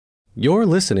You're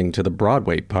listening to the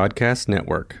Broadway Podcast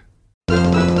Network.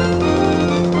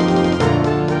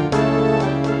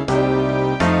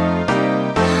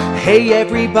 Hey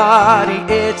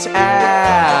everybody, it's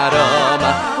Adam,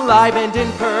 live and in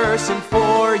person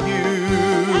for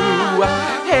you.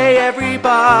 Hey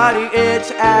everybody,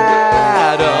 it's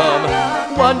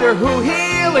Adam, wonder who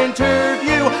he'll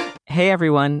interview. Hey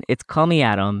everyone, it's Call Me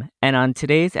Adam, and on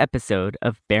today's episode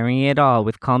of Bearing It All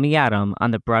with Call Me Adam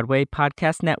on the Broadway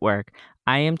Podcast Network,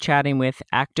 I am chatting with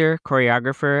actor,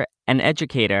 choreographer, and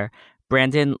educator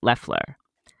Brandon Leffler.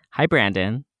 Hi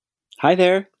Brandon. Hi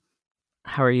there.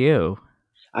 How are you?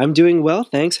 I'm doing well,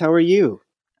 thanks. How are you?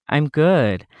 I'm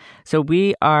good. So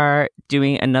we are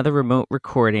doing another remote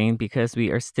recording because we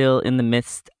are still in the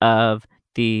midst of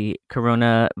the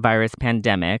coronavirus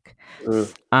pandemic.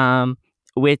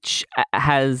 Which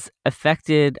has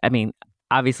affected,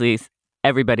 obviously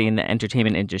everybody in the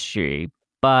entertainment industry,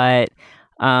 but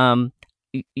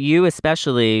you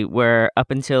especially were,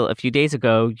 up until a few days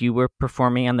ago, you were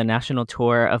performing on the national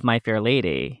tour of My Fair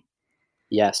Lady.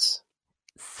 Yes.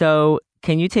 So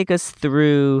can you take us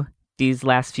through these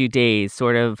last few days,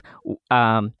 sort of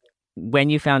when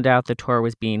you found out the tour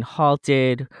was being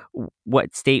halted,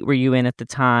 what state were you in at the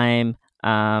time,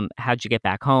 how'd you get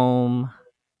back home?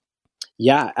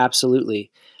 Yeah,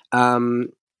 absolutely.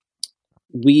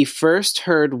 We first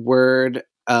heard word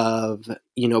of,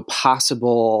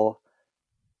 possible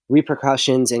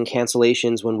repercussions and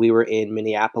cancellations when we were in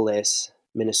Minneapolis,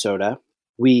 Minnesota.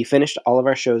 We finished all of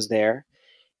our shows there,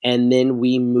 and then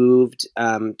we moved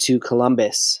to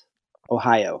Columbus,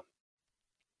 Ohio.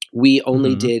 We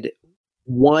only did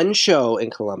one show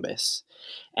in Columbus,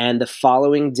 and the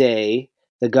following day,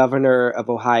 the governor of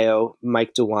Ohio,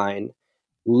 Mike DeWine,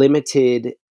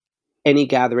 limited any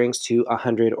gatherings to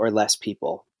 100 or less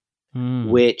people,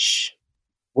 which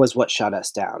was what shut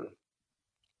us down.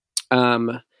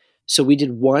 So we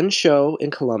did one show in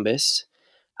Columbus.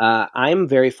 I'm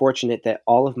very fortunate that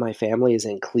all of my family is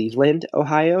in Cleveland,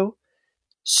 Ohio.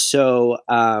 So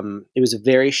it was a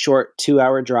very short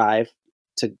 2-hour drive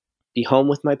to be home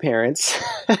with my parents.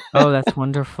 Oh, that's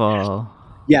wonderful.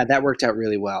 Yeah, that worked out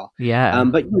really well. Yeah.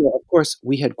 But, of course,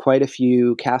 we had quite a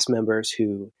few cast members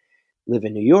who live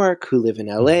in New York, who live in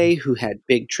LA, who had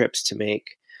big trips to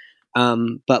make.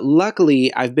 But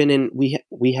luckily, I've been in, we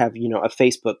have, a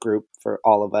Facebook group for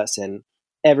all of us, and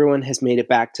everyone has made it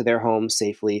back to their homes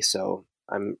safely. So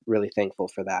I'm really thankful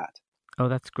for that. Oh,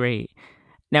 that's great.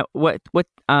 Now,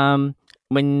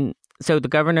 so the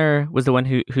governor was the one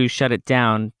who shut it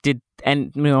down. Did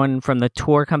anyone from the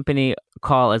tour company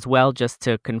call as well, just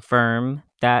to confirm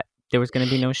that there was going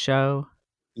to be no show?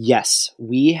 Yes,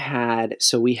 we had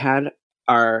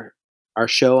our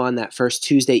show on that first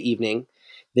Tuesday evening.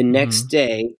 The next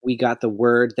day, we got the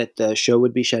word that the show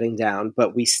would be shutting down,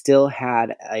 but we still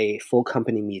had a full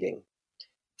company meeting,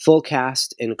 full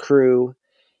cast and crew,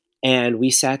 and we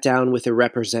sat down with a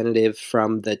representative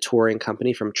from the touring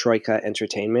company, from Troika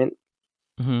Entertainment,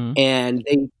 and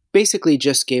they basically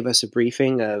just gave us a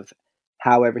briefing of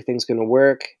how everything's going to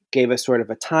work, gave us sort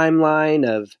of a timeline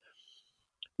of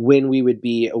when we would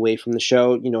be away from the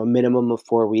show, a minimum of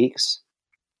 4 weeks.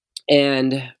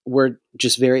 And we're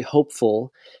just very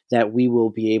hopeful that we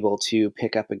will be able to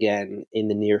pick up again in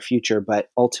the near future. But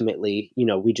ultimately,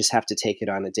 we just have to take it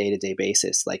on a day-to-day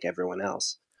basis like everyone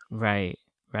else. Right.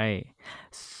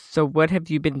 So what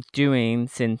have you been doing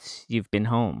since you've been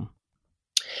home?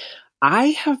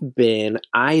 I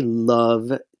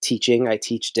love teaching. I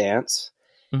teach dance.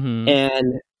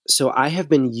 And so I have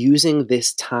been using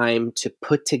this time to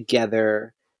put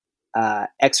together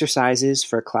exercises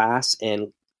for class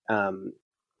and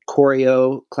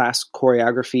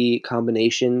choreography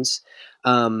combinations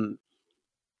to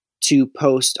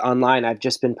post online. I've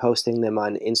just been posting them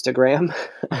on Instagram.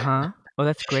 Oh,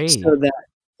 that's great. So that,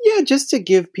 just to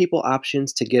give people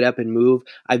options to get up and move.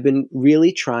 I've been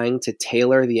really trying to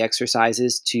tailor the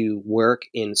exercises to work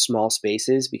in small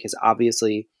spaces because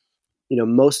obviously,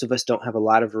 most of us don't have a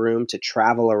lot of room to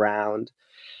travel around.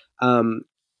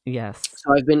 Yes.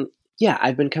 So I've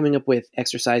been coming up with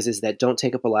exercises that don't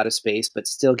take up a lot of space, but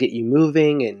still get you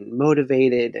moving and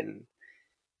motivated and,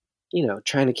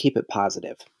 trying to keep it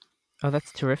positive. Oh,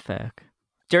 that's terrific.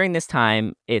 During this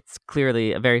time, it's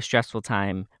clearly a very stressful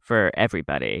time for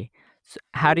everybody. So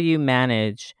how do you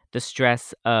manage the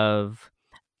stress of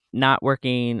not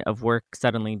working, of work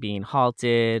suddenly being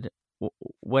halted?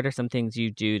 What are some things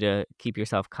you do to keep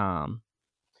yourself calm?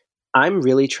 I'm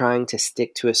really trying to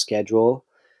stick to a schedule.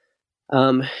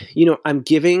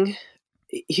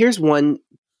 Here's one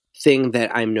thing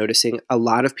that I'm noticing. A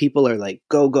lot of people are like,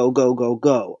 go, go, go, go,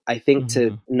 go. I think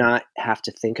to not have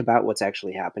to think about what's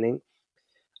actually happening.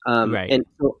 Right. And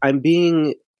so I'm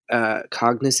being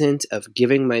cognizant of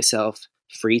giving myself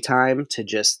free time to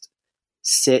just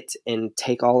sit and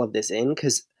take all of this in,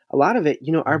 because a lot of it,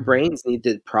 our brains need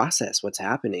to process what's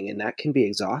happening, and that can be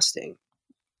exhausting.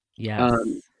 Yes.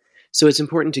 So it's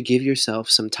important to give yourself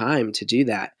some time to do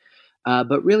that.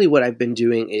 But really what I've been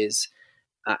doing is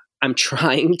I'm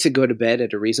trying to go to bed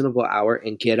at a reasonable hour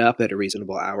and get up at a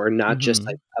reasonable hour, not just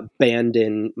like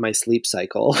abandon my sleep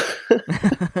cycle.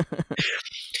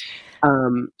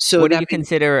 So what do that you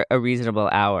consider a reasonable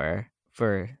hour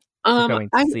for going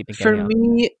to sleep and for getting up?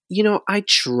 me, I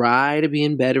try to be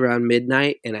in bed around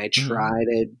midnight, and I try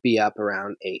to be up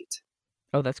around 8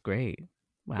 Oh, that's great.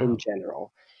 Wow. in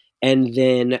general. And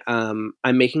then I'm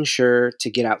making sure to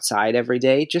get outside every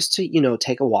day just to,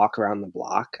 take a walk around the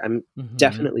block. I'm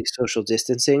definitely social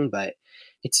distancing, but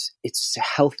it's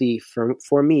healthy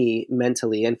for me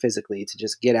mentally and physically to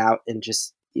just get out and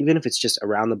just, even if it's just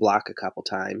around the block a couple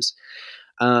times.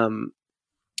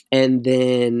 And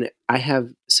then I have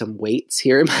some weights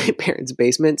here in my parents'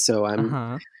 basement, so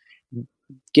I'm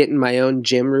getting my own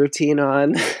gym routine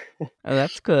on. Oh,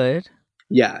 that's good.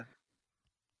 Yeah.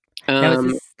 Now,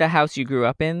 is this the house you grew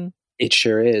up in? It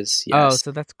sure is. Oh, Yes.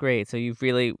 so that's great. So you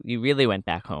really went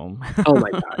back home. Oh my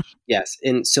gosh. Yes.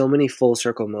 In so many full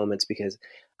circle moments, because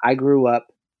I grew up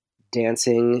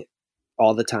dancing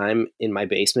all the time in my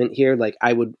basement here. Like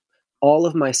all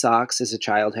of my socks as a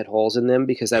child had holes in them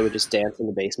because I would just dance in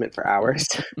the basement for hours.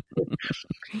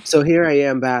 So here I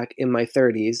am back in my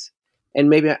 30s, and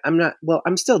maybe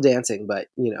I'm still dancing, but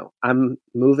I'm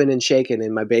moving and shaking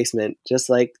in my basement just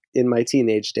like in my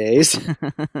teenage days.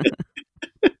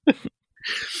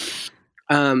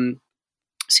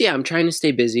 So yeah, I'm trying to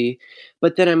stay busy,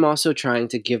 but then I'm also trying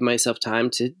to give myself time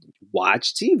to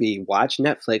watch TV, watch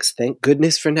Netflix. Thank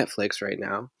goodness for Netflix right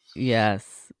now.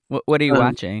 Yes. What are you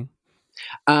watching?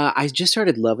 I just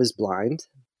started Love is Blind.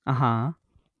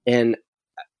 And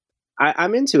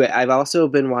I'm into it. I've also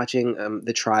been watching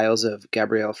The Trials of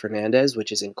Gabriel Fernandez,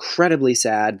 which is incredibly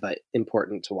sad but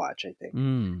important to watch, I think.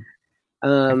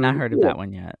 I've not heard of that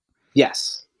one yet.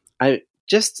 Yes. I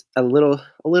just a little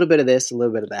bit of this, a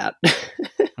little bit of that.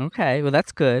 Okay, well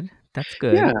that's good. That's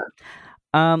good. Yeah.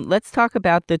 Let's talk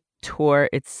about the tour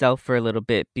itself for a little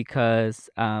bit, because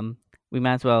we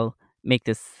might as well make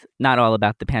this not all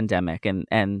about the pandemic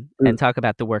and talk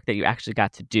about the work that you actually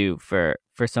got to do for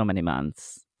so many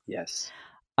months. Yes.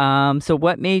 So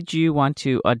what made you want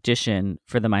to audition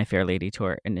for the My Fair Lady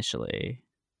tour initially?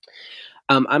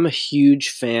 I'm a huge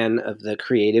fan of the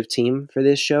creative team for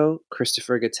this show,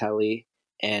 Christopher Gattelli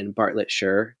and Bartlett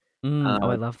Sher.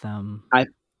 I love them.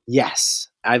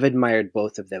 I've admired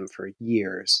both of them for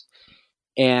years.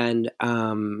 And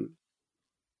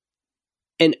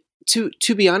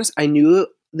to be honest, I knew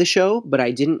the show, but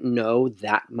I didn't know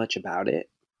that much about it.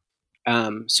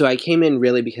 So I came in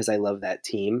really because I love that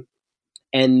team.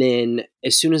 And then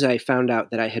as soon as I found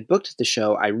out that I had booked the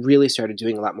show, I really started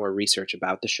doing a lot more research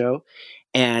about the show.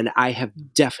 And I have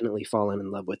definitely fallen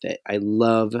in love with it. I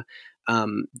love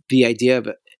the idea of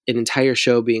an entire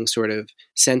show being sort of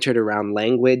centered around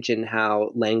language and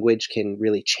how language can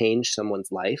really change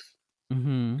someone's life.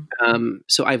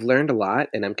 So I've learned a lot,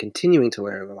 and I'm continuing to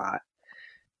learn a lot.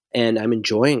 And I'm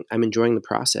enjoying the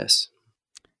process.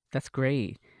 That's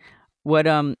great.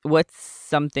 What's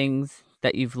some things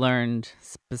that you've learned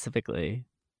specifically?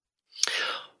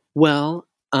 Well,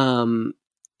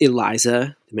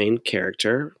 Eliza, the main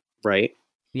character, right?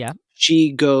 Yeah.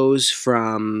 She goes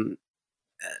from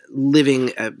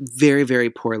living a very, very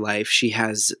poor life. She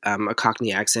has a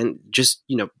Cockney accent, just,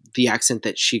 the accent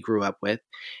that she grew up with.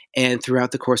 And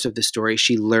throughout the course of the story,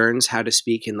 she learns how to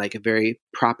speak in like a very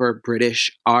proper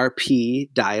British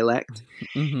RP dialect.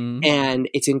 And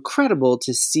it's incredible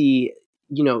to see,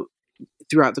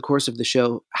 throughout the course of the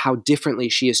show, how differently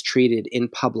she is treated in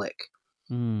public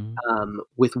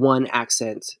with one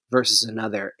accent versus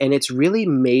another. And it's really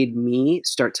made me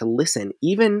start to listen.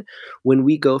 Even when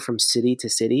we go from city to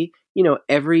city,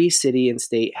 every city and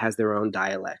state has their own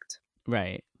dialect.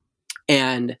 Right.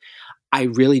 And I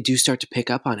really do start to pick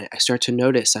up on it. I start to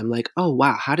notice. I'm like, oh,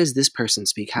 wow, how does this person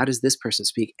speak? How does this person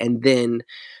speak? And then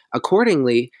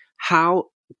accordingly, how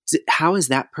is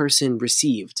that person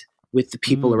received with the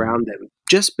people around them,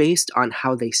 just based on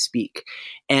how they speak?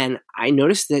 And I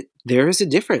noticed that there is a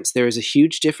difference. There is a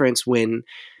huge difference when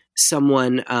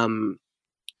someone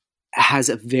has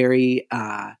a very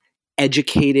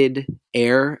educated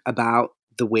air about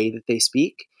the way that they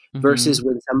speak versus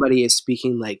when somebody is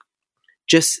speaking like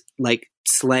just like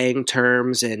slang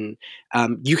terms, and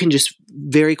you can just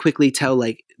very quickly tell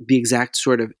like the exact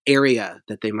sort of area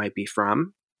that they might be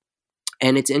from.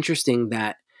 And it's interesting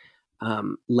that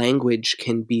language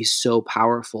can be so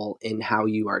powerful in how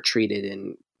you are treated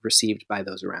and received by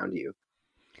those around you.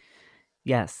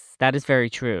 Yes, that is very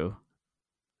true.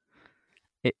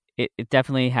 It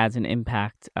definitely has an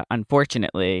impact,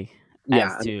 unfortunately,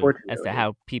 Yeah, as to unfortunately.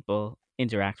 how people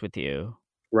interact with you.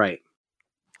 Right.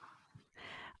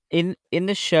 In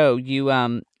the show,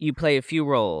 you play a few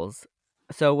roles.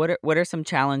 So what are some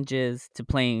challenges to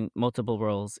playing multiple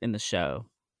roles in the show?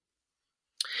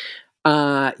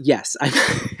 Yes,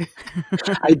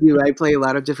 I do. I play a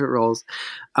lot of different roles.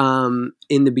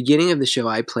 In the beginning of the show,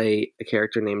 I play a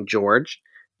character named George.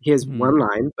 He has Mhm. one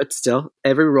line, but still,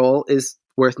 every role is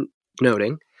worth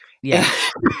noting. Yeah.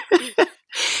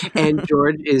 And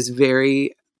George is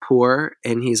very poor,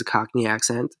 and he's a Cockney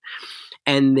accent.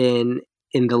 And then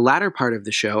in the latter part of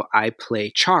the show, I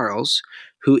play Charles,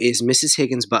 who is Mrs.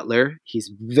 Higgins' butler.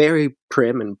 He's very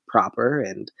prim and proper,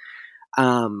 and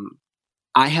um,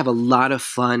 I have a lot of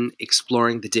fun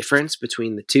exploring the difference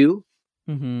between the two.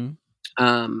 Mhm.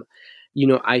 Um,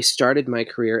 I started my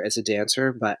career as a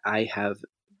dancer, but I have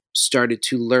started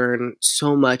to learn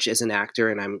so much as an actor,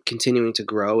 and I'm continuing to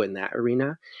grow in that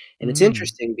arena. And it's Mm.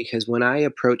 interesting because when I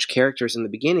approach characters in the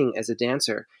beginning as a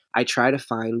dancer, I try to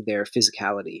find their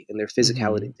physicality and their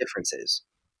physicality Mhm. differences.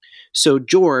 So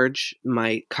George,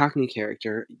 my Cockney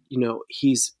character,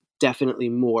 he's definitely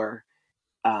more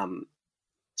um,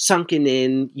 sunken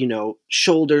in,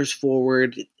 shoulders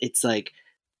forward. It's like,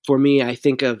 for me, I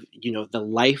think of, the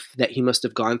life that he must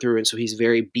have gone through. And so he's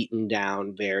very beaten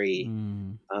down, very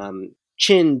Mm.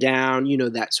 chin down,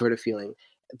 that sort of feeling.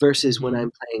 Versus when Mhm.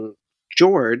 I'm playing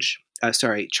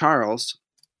Charles,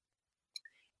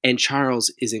 and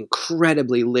Charles is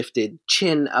incredibly lifted,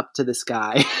 chin up to the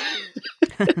sky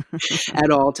at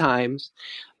all times.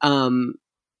 Um,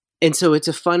 and so it's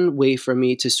a fun way for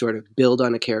me to sort of build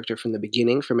on a character from the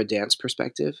beginning from a dance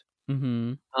perspective.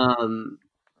 Mhm. Um,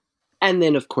 and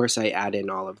then of course I add in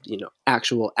all of,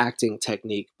 actual acting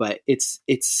technique, but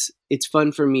it's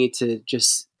fun for me to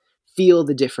just feel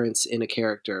the difference in a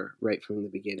character right from the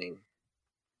beginning.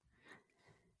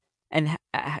 And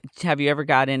have you ever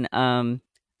gotten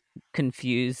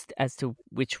confused as to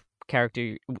which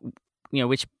character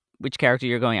which character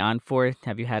you're going on for?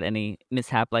 Have you had any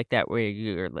mishap like that where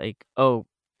you're like, "Oh,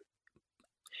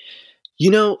 You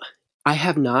know, I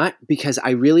have not, because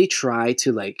I really try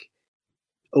to like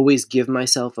always give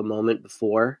myself a moment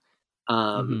before,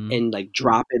 mhm. and like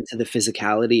drop into the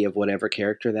physicality of whatever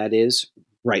character that is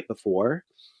right before.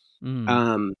 Mm.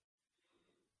 Um,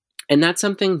 and that's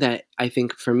something that I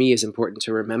think for me is important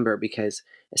to remember, because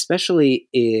especially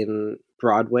in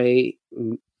Broadway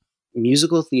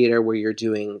musical theater, where you're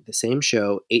doing the same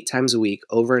show 8 times a week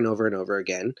over and over and over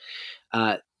again,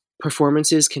 uh,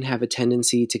 performances can have a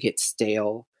tendency to get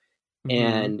stale, Mhm.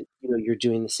 and you're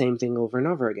doing the same thing over and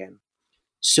over again.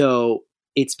 So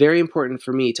it's very important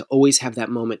for me to always have that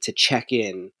moment to check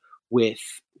in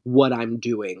with what I'm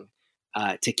doing,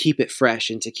 to keep it fresh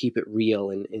and to keep it real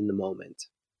in the moment.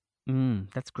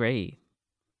 That's great.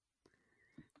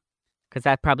 'Cause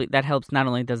that helps. Not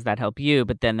only does that help you,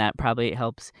 but then that probably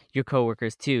helps your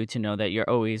coworkers too, to know that you're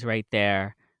always right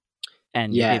there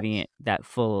and you're Yes, giving it that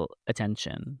full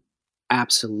attention.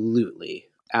 absolutely.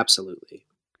 Absolutely.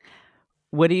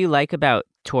 What do you like about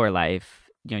tour life?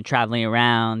 Traveling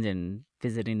around and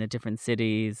visiting the different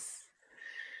cities?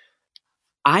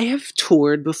 I have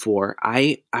toured before.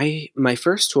 I my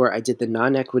first tour, I did the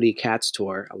Non-Equity Cats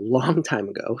tour a long time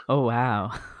ago. Oh,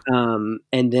 wow.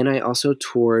 And then I also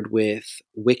toured with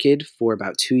Wicked for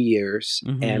about 2 years,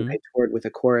 and I Mhm. toured with a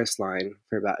chorus line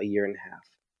for about a year and a half.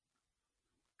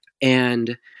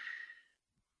 And,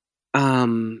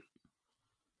 um,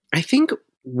 I think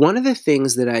one of the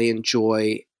things that I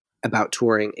enjoy about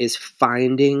touring is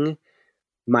finding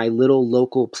my little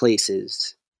local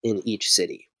places in each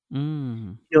city.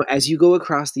 Mm. As you go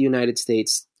across the United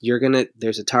States,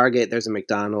 there's a Target, there's a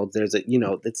McDonald's,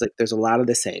 it's like there's a lot of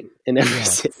the same in every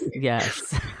Yes. city.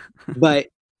 Yes. But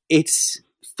it's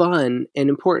fun and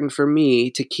important for me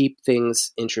to keep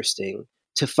things interesting,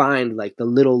 to find like the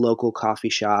little local coffee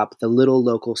shop, the little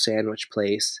local sandwich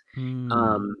place, Mm.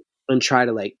 um, and try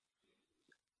to like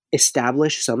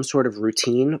establish some sort of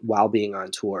routine while being on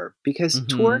tour, because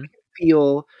tour Mhm. can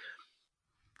feel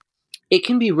it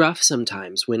can be rough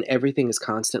sometimes when everything is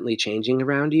constantly changing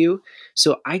around you.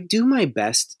 So I do my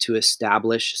best to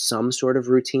establish some sort of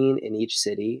routine in each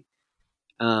city.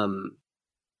 Um,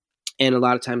 and a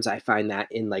lot of times I find that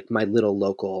in like my little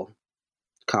local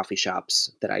coffee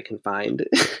shops that I can find.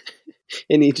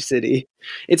 in each city.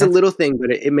 It's a That's little thing,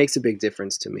 but it makes a big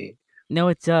difference to me. No,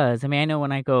 it does. I mean, I know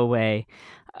when I go away,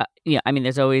 I mean,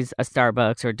 there's always a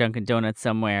Starbucks or a Dunkin' Donuts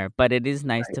somewhere, but it is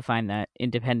nice Right. to find that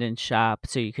independent shop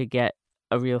so you could get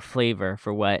a real flavor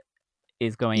for what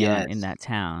is going on in Yes. that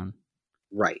town.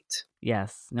 Right.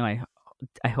 Yes. No,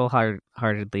 I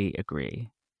wholeheartedly agree.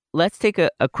 Let's take a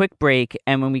quick break,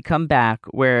 and when we come back,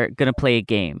 we're going to play a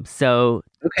game. So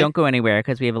Okay. don't go anywhere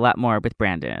because we have a lot more with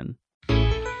Brandon.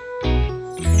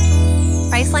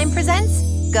 Priceline presents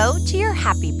Go to Your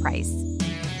Happy Price.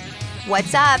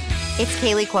 What's up? It's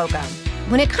Kaylee Cuoco.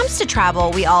 When it comes to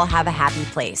travel, we all have a happy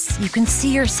place. You can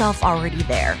see yourself already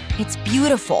there. It's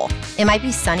beautiful. It might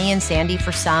be sunny and sandy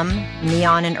for some,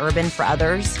 neon and urban for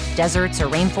others, deserts or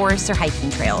rainforests or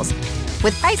hiking trails.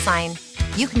 With Priceline,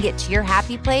 you can get to your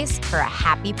happy place for a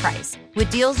happy price with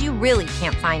deals you really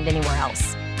can't find anywhere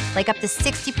else. Like up to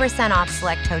 60% off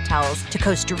select hotels to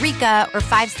Costa Rica or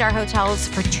 5-star hotels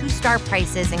for 2-star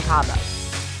prices in Cabo.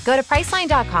 Go to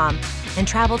Priceline.com and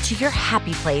travel to your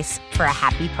happy place for a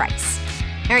happy price.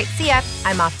 All right, see ya.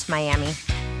 I'm off to Miami.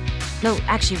 No,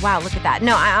 actually, wow, look at that.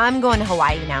 No, I'm going to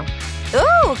Hawaii now.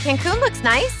 Ooh, Cancun looks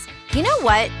nice. You know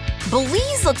what?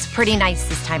 Belize looks pretty nice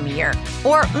this time of year.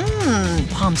 Or,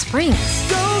 Palm Springs.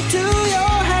 Go to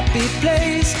your happy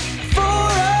place for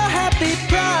a happy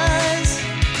price.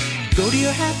 Go to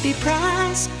your happy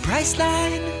price,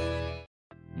 Priceline.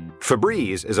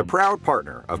 Febreze is a proud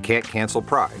partner of Can't Cancel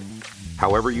Pride.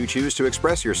 However you choose to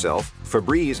express yourself,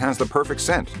 Febreze has the perfect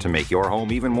scent to make your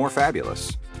home even more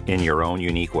fabulous in your own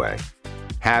unique way.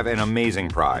 Have an amazing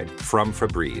Pride from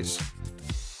Febreze.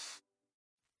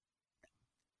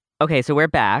 Okay, so we're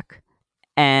back,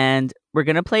 and we're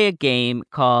going to play a game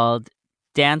called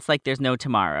Dance Like There's No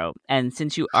Tomorrow. And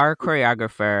since you are a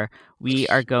choreographer,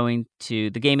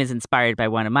 the game is inspired by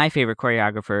one of my favorite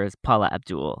choreographers, Paula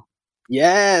Abdul.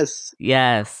 Yes.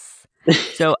 Yes.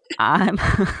 So I'm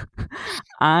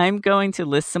going to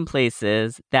list some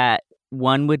places that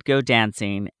one would go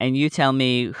dancing, and you tell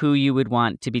me who you would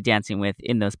want to be dancing with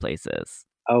in those places.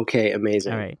 Okay,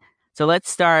 amazing. All right. So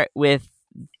let's start with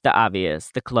the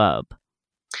obvious, the club.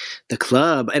 The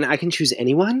club, and I can choose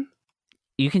anyone?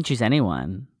 You can choose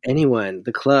anyone. Anyone.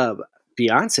 The club.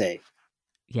 Beyonce.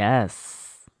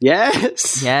 Yes.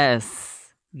 Yes.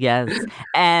 Yes.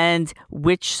 And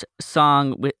which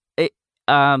song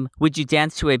would you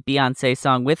dance to a Beyonce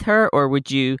song with her, or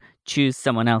would you choose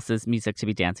someone else's music to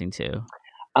be dancing to?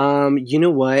 You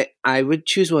know what? I would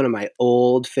choose one of my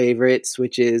old favorites,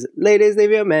 which is "Ladies,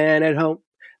 Leave Your Man at Home."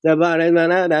 The body,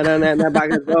 the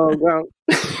back is so grown.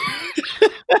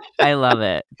 I love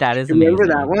it. That is amazing.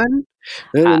 Remember that one?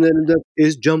 And then the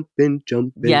is jumping.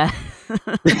 Yeah.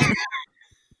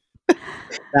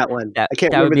 That one. That I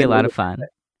can't would remember be the a lot name of fun.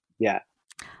 Yeah.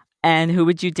 And who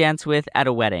would you dance with at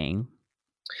a wedding?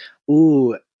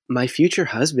 Ooh, my future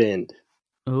husband.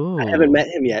 Ooh. I haven't met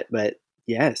him yet, but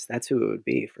yes, that's who it would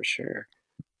be for sure.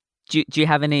 Do you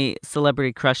have any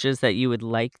celebrity crushes that you would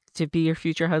like to be your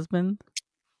future husband?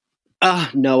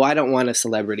 No, I don't want a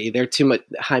celebrity. They're too much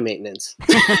high maintenance.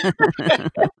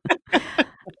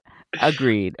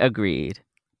 Agreed.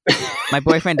 My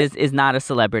boyfriend is not a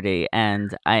celebrity,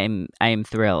 and I am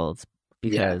thrilled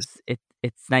because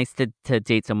it's nice to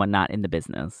date someone not in the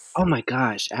business. Oh my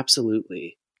gosh,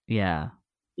 absolutely. Yeah.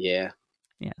 Yeah.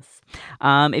 Yes.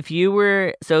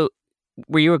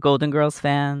 Were you a Golden Girls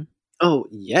fan? Oh,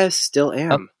 yes, still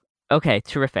am. Okay,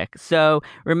 terrific. So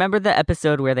remember the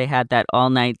episode where they had that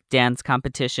all-night dance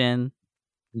competition?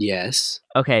 Yes.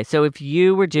 Okay, so if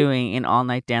you were doing an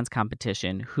all-night dance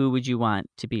competition, who would you want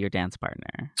to be your dance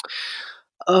partner?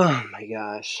 Oh my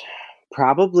gosh.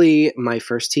 Probably my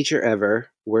first teacher ever.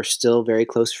 We're still very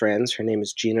close friends. Her name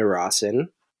is Gina Rawson.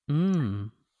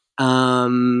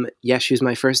 Yeah, she was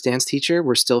my first dance teacher.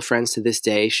 We're still friends to this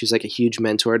day. She's like a huge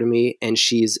mentor to me, and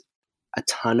she's a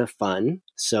ton of fun.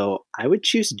 So I would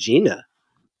choose Gina.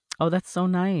 Oh, that's so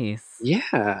nice.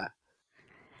 Yeah.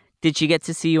 Did she get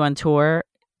to see you on tour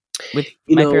with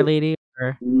My Fair Lady?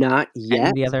 Or not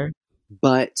yet. The other?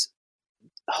 But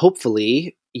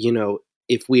hopefully,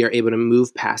 if we are able to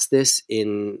move past this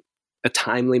in a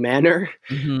timely manner,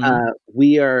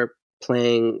 we are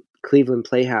playing Cleveland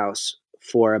Playhouse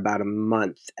for about a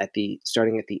month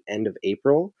starting at the end of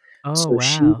April. Oh, so wow.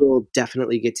 She will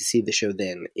definitely get to see the show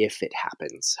then if it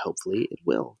happens. Hopefully it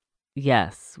will.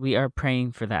 Yes, we are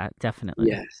praying for that,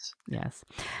 definitely. Yes.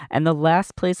 And the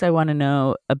last place I want to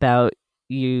know about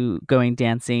you going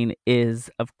dancing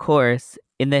is, of course,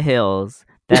 in the hills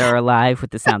that are alive with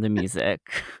the sound of music.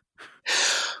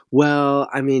 Well,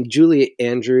 I mean, Julie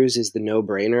Andrews is the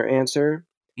no-brainer answer.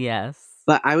 Yes.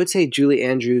 But I would say Julie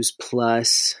Andrews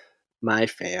plus My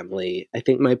family. I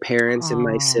think my parents and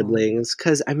my Oh, siblings.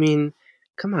 Because, I mean,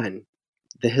 come on.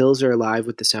 The hills are alive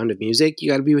with the sound of music. You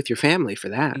got to be with your family for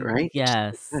that, right? It just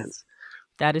yes. makes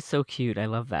That is so cute. I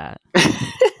love that.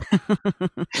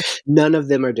 sense. None of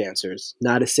them are dancers.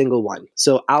 Not a single one.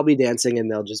 So I'll be dancing and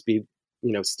they'll just be,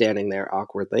 standing there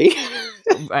awkwardly.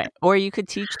 Right. Or you could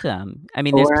teach them. I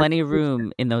mean, there's Or I plenty can of teach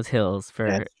room in those hills them. for,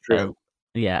 That's true.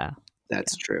 yeah.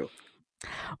 That's true.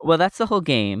 Well, that's the whole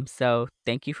game. So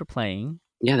thank you for playing.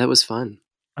 Yeah, that was fun.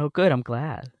 Oh, good. I'm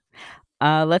glad.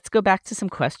 Let's go back to some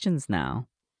questions now.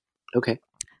 Okay.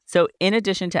 So, in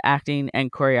addition to acting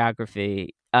and choreography,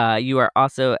 you are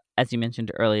also, as you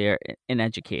mentioned earlier, an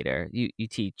educator. You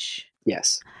teach.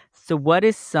 Yes. So, what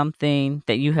is something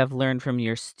that you have learned from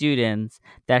your students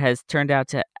that has turned out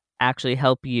to actually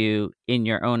help you in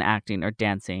your own acting or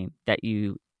dancing that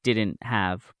you didn't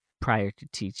have prior to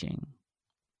teaching?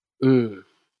 Mm.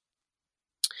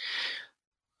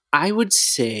 I would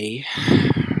say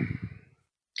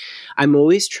I'm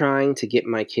always trying to get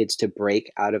my kids to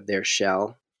break out of their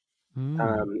shell.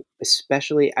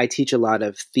 Especially, I teach a lot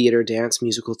of theater dance,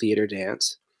 musical theater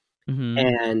dance, Mm-hmm.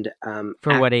 and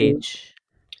For what acting. age?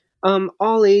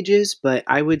 All ages, but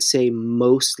I would say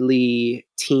mostly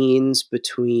teens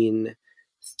between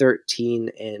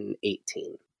 13 and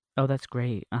 18. Oh, that's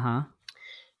great. Uh-huh.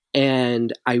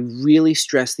 And I really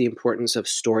stress the importance of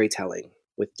storytelling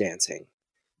with dancing.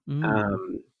 Mm.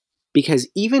 Um, because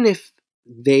even if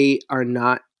they are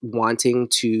not wanting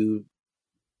to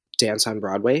dance on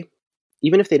Broadway,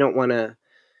 even if they don't want to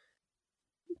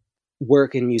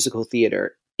work in musical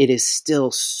theater, it is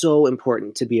still so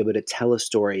important to be able to tell a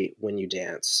story when you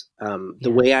dance.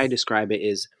 The way I Yes. describe it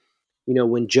is,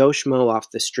 when Joe Schmo off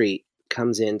the street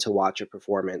comes in to watch a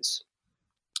performance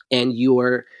and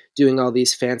you're doing all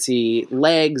these fancy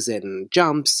legs and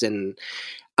jumps and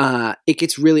it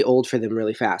gets really old for them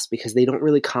really fast because they don't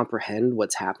really comprehend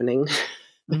what's happening.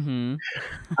 Mm-hmm.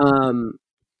 um,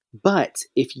 but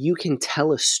if you can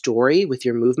tell a story with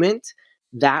your movement,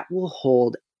 that will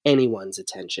hold anyone's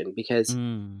attention because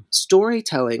Mm.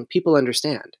 storytelling, people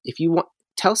understand. If you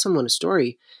tell someone a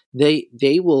story, they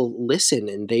will listen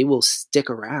and they will stick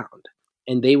around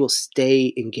and they will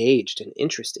stay engaged and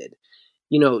interested.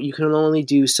 You can only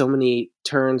do so many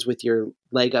turns with your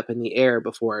leg up in the air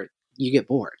before you get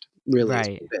bored. Really, is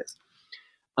Right. what it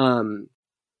is.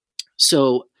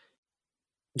 So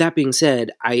that being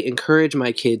said, I encourage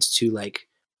my kids to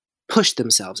push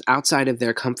themselves outside of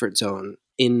their comfort zone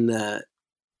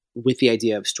with the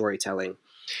idea of storytelling.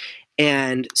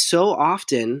 And so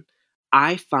often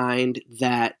I find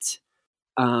that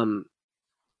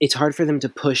it's hard for them to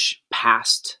push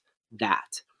past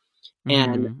that.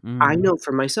 And Mm-hmm. I Mm. know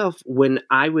for myself, when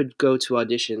I would go to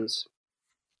auditions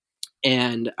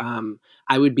and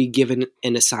I would be given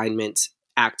an assignment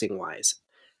acting wise,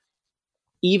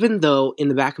 even though in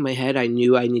the back of my head I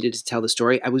knew I needed to tell the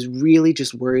story, I was really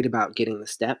just worried about getting the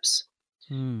steps.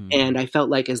 Mm. And I felt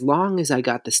like as long as I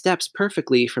got the steps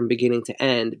perfectly from beginning to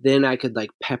end, then I could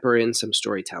pepper in some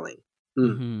storytelling.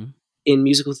 Mm-hmm. In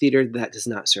musical theater, that does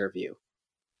not serve you.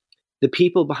 The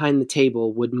people behind the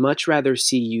table would much rather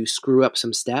see you screw up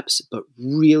some steps, but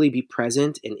really be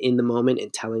present and in the moment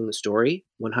and telling the story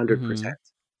 100%.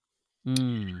 Mm-hmm.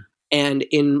 Mm. And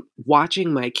in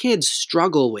watching my kids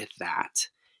struggle with that,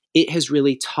 it has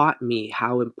really taught me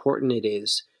how important it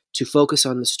is to focus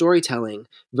on the storytelling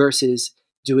versus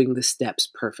doing the steps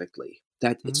perfectly.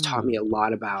 That it's taught me Mm. a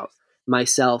lot about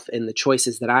myself and the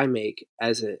choices that I make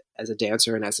as a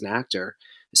dancer and as an actor,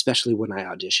 especially when I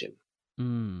audition.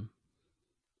 Mm.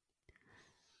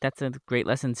 That's a great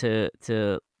lesson to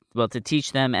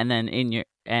teach them, and then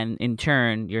in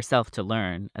turn yourself to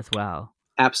learn as well.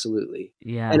 Absolutely.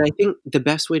 And Yeah. I think the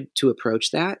best way to approach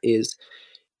that is,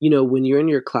 when you're in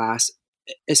your class,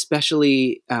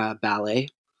 especially ballet,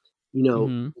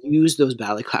 Mm-hmm. use those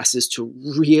ballet classes to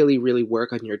really, really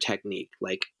work on your technique.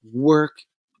 Work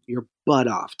your butt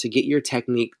off to get your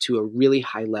technique to a really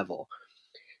high level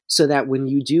so that when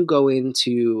you do go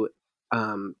into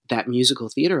that musical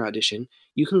theater audition,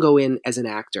 you can go in as an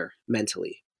actor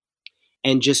mentally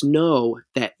and just know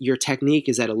that your technique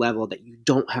is at a level that you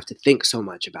don't have to think so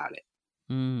much about it.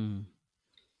 Mm.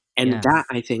 And that, Yes.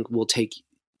 I think, will take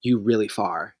you really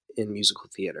far in musical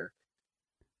theater.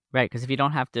 Right, because if you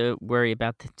don't have to worry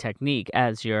about the technique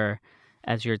as you're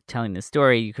telling the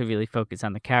story, you could really focus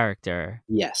on the character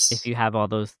if Yes, you have all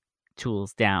those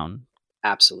tools down.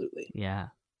 absolutely. Yeah.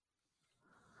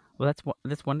 Well,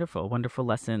 that's wonderful. Wonderful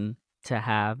lesson to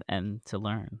have and to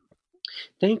learn.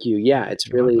 Thank you. Yeah, Yeah, it's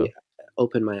you're welcome. really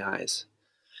opened my eyes.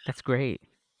 That's great.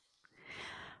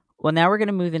 Well, now we're going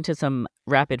to move into some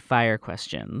rapid fire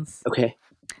questions. Okay.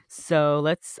 So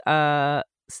let's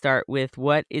start with,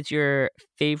 what is your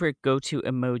favorite go-to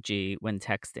emoji when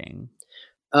texting?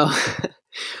 Oh,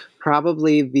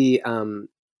 probably the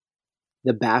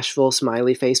bashful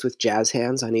smiley face with jazz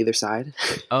hands on either side.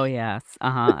 Oh, yes.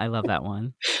 I love that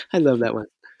one. I love that one.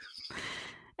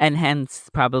 And hence,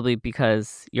 probably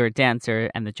because you're a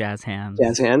dancer and the jazz hands.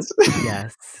 Jazz hands.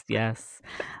 Yes, yes.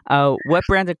 What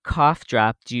brand of cough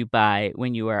drop do you buy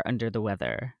when you are under the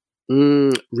weather?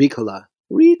 Ricola.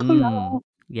 Ricola.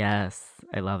 Yes,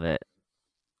 I love it.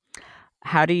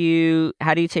 How do you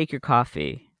take your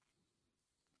coffee?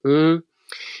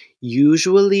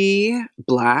 Usually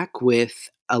black with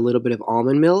a little bit of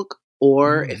almond milk,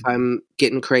 or if I'm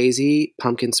getting crazy,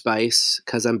 pumpkin spice,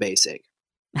 because I'm basic.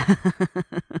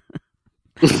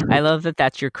 I love that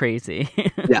that's your crazy.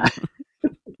 Yeah.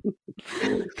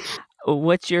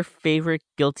 What's your favorite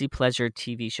guilty pleasure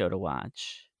TV show to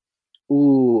watch?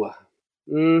 Ooh.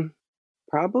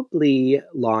 Probably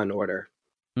Law and Order.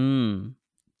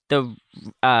 The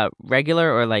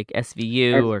regular or like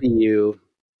SVU? SVU.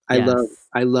 Yes.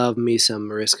 I love me some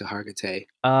Mariska Hargitay.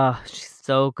 Oh, she's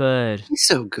so good. She's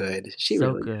so good. She so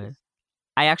really good. is.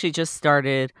 I actually just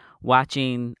started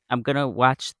watching. I'm gonna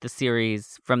watch the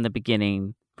series from the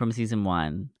beginning, from season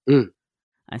 1. And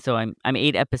so I'm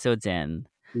 8 episodes in.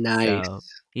 Nice. So,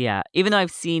 yeah. Even though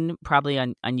I've seen probably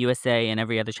on USA and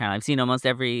every other channel, I've seen almost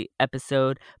every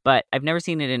episode, but I've never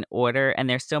seen it in order. And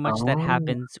there's so much that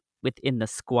happens within the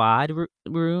squad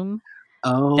room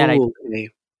that okay.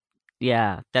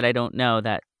 that I don't know,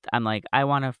 that I'm like, I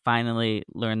want to finally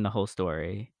learn the whole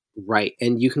story. Right.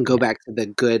 And you can go back to the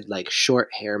good, like, short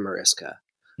hair Mariska.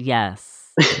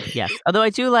 Yes. Yes. Although I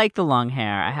do like the long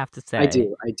hair, I have to say. I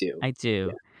do.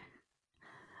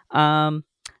 Yeah.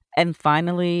 And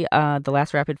finally, the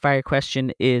last rapid fire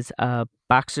question is,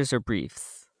 boxers or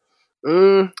briefs?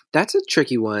 That's a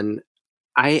tricky one.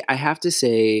 I have to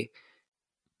say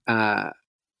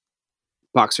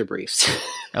boxer briefs.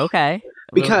 Okay.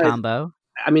 Because combo.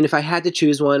 I mean, if I had to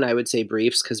choose one, I would say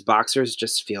briefs, because boxers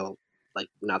just feel like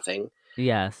nothing.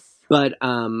 Yes. But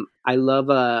I love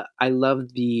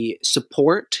the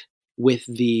support with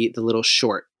the little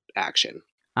short action.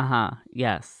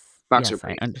 Yes. Boxer yes,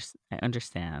 briefs. I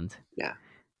understand. Yeah.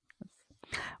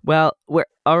 Well, we're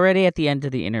already at the end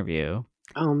of the interview.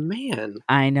 Oh man.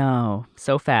 I know.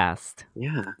 So fast.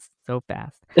 Yeah. So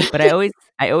fast. But I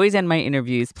always end my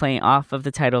interviews playing off of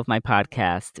the title of my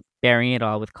podcast, Bearing It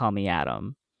All with Call Me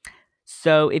Adam.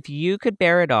 So if you could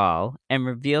bear it all and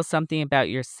reveal something about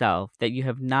yourself that you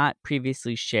have not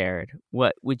previously shared,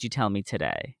 what would you tell me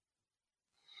today?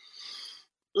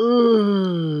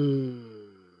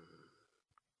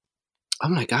 Oh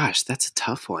my gosh, that's a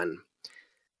tough one.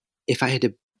 If I had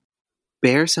to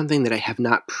bear something that I have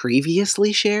not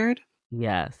previously shared?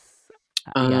 Yes.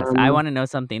 Yes. I want to know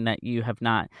something that you have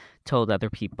not told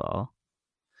other people.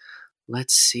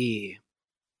 Let's see.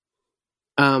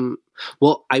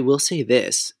 Well, I will say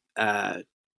this,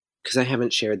 because I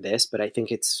haven't shared this, but I think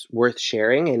it's worth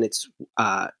sharing, and it's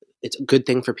a good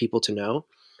thing for people to know.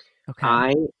 Okay.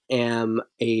 I am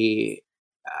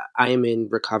in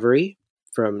recovery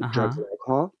from drugs and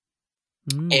alcohol.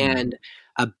 And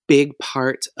a big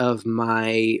part of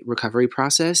my recovery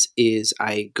process is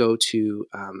I go to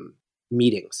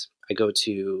meetings. I go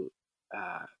to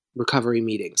recovery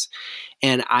meetings.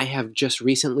 And I have just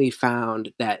recently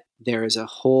found that there is a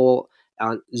whole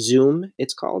Zoom,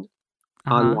 it's called,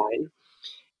 online.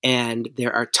 And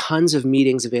there are tons of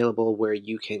meetings available where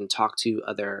you can talk to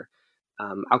other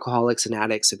alcoholics and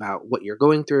addicts about what you're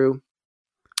going through.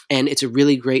 And it's a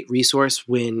really great resource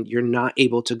when you're not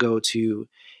able to go to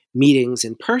meetings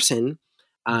in person.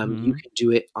 You can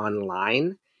do it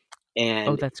online.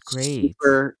 And that's great.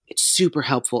 It's super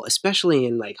helpful, especially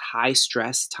in like high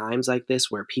stress times like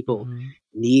this, where people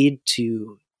need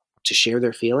to share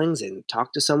their feelings and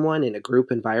talk to someone in a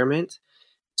group environment.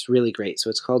 It's really great. So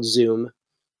it's called Zoom,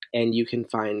 and you can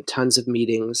find tons of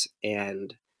meetings.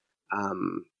 And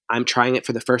I'm trying it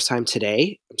for the first time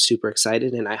today. I'm super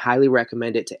excited, and I highly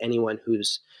recommend it to anyone who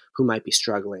might be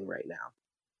struggling right now.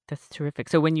 That's terrific.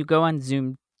 So when you go on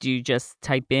Zoom, do you just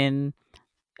type in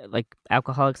like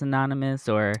Alcoholics Anonymous,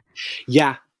 or?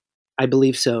 Yeah, I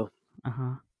believe so.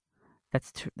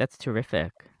 That's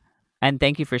terrific. And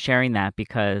thank you for sharing that,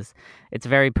 because it's a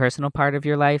very personal part of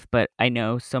your life, but I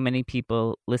know so many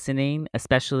people listening,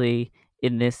 especially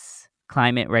in this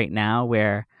climate right now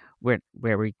where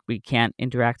we can't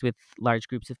interact with large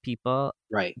groups of people.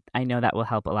 Right. I know that will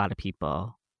help a lot of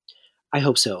people. I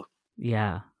hope so.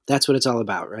 Yeah. That's what it's all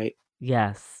about, right?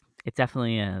 Yes, it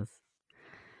definitely is.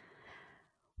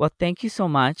 Well, thank you so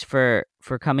much for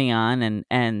coming on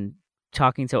and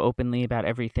talking so openly about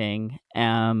everything.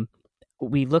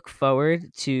 We look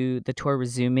forward to the tour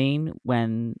resuming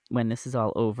when this is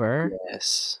all over.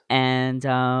 Yes. And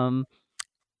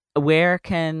where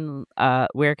can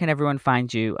everyone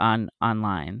find you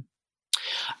online?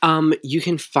 You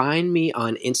can find me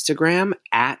on Instagram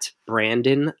at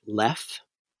Brandon Leff,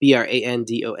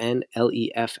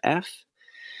 BrandonLeff.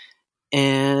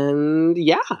 And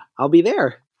yeah, I'll be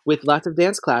there with lots of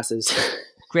dance classes.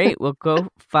 Great. Well, go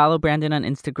follow Brandon on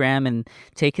Instagram and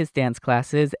take his dance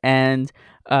classes. And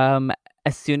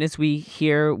as soon as we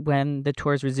hear when the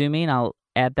tour is resuming, I'll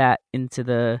add that into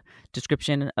the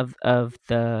description of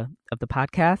the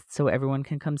podcast so everyone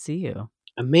can come see you.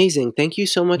 Amazing. Thank you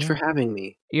so much for having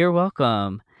me. You're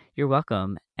welcome. You're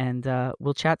welcome. And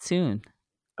we'll chat soon.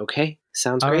 Okay.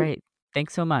 Sounds All great. All right.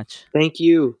 Thanks so much. Thank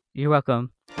you. You're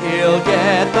welcome. He'll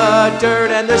get the dirt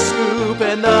and the scoop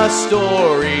and the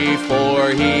story, for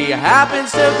he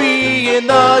happens to be in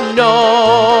the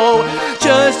know.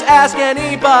 Just ask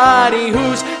anybody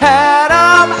who's had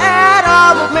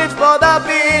Adam lives for the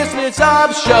business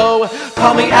of show.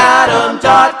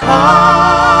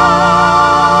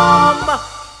 CallMeAdam.com.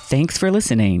 Thanks for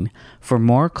listening. For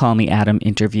more Call Me Adam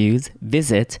interviews,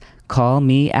 visit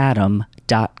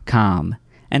CallMeAdam.com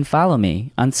and follow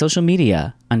me on social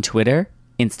media on Twitter,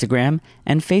 Instagram,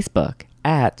 and Facebook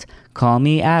at Call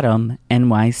Me Adam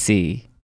NYC.